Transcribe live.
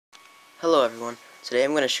Hello everyone. Today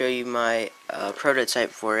I'm going to show you my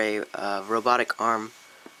prototype for a robotic arm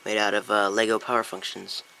made out of Lego power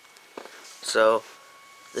functions. So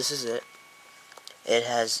this is it. It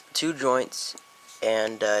has two joints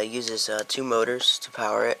and uses two motors to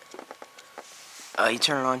power it. You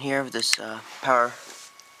turn it on here with this power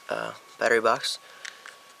battery box.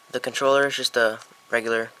 The controller is just a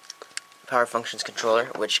regular power functions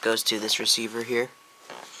controller, which goes to this receiver here.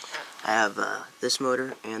 I have this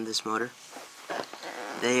motor and this motor.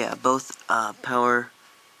 They both power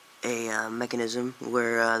a mechanism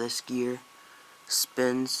where this gear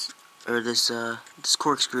spins, or this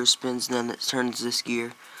corkscrew spins, and then it turns this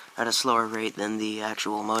gear at a slower rate than the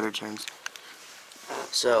actual motor turns.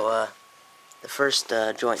 So the first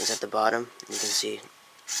joint is at the bottom. You can see it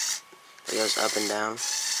goes up and down.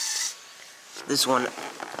 This one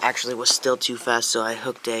actually was still too fast, so I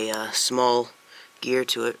hooked a small gear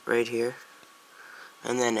to it right here,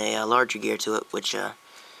 and then a larger gear to it, which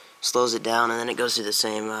slows it down, and then it goes through the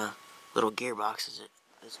same little gearbox as it.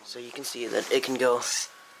 So you can see that it can go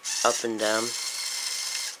up and down,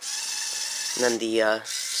 and then the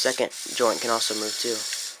second joint can also move too.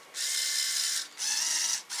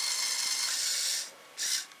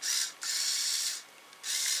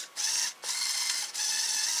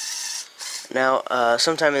 Now,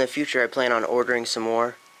 sometime in the future I plan on ordering some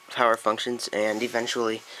more power functions and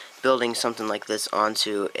eventually building something like this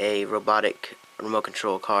onto a robotic remote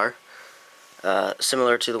control car,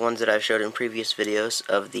 similar to the ones that I've showed in previous videos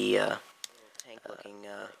of the tank-looking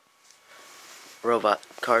robot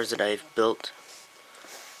cars that I've built.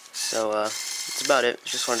 So that's about it.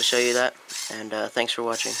 Just wanted to show you that, and thanks for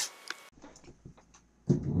watching.